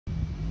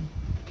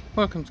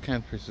Welcome to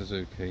Canterbury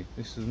Suzuki.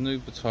 This is the new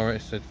VITARA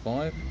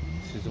SZ5.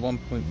 This is a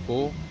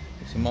 1.4.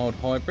 It's a mild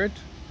hybrid.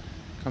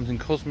 Comes in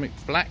cosmic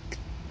black.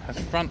 Has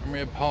front and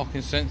rear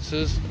parking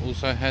sensors.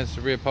 Also has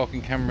the rear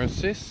parking camera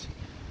assist.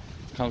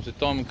 Comes with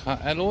diamond cut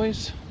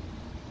alloys.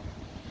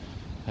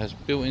 Has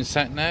built-in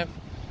sat nav.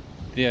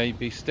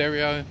 DAB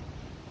stereo.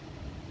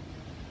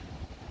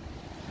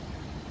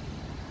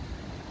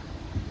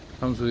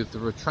 Comes with the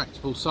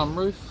retractable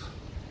sunroof.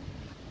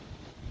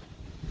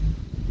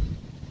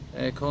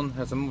 Aircon,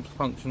 has a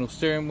multifunctional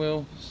steering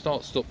wheel,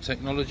 start-stop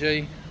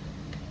technology,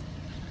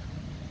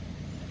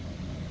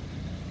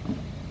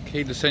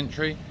 keyless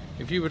entry.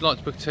 If you would like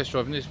to book a test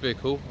drive in this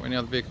vehicle or any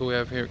other vehicle we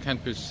have here at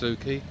Canterbury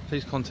Suzuki,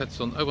 please contact us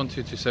on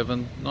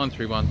 01227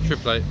 931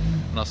 888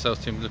 and our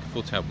sales team is looking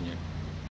forward to helping you.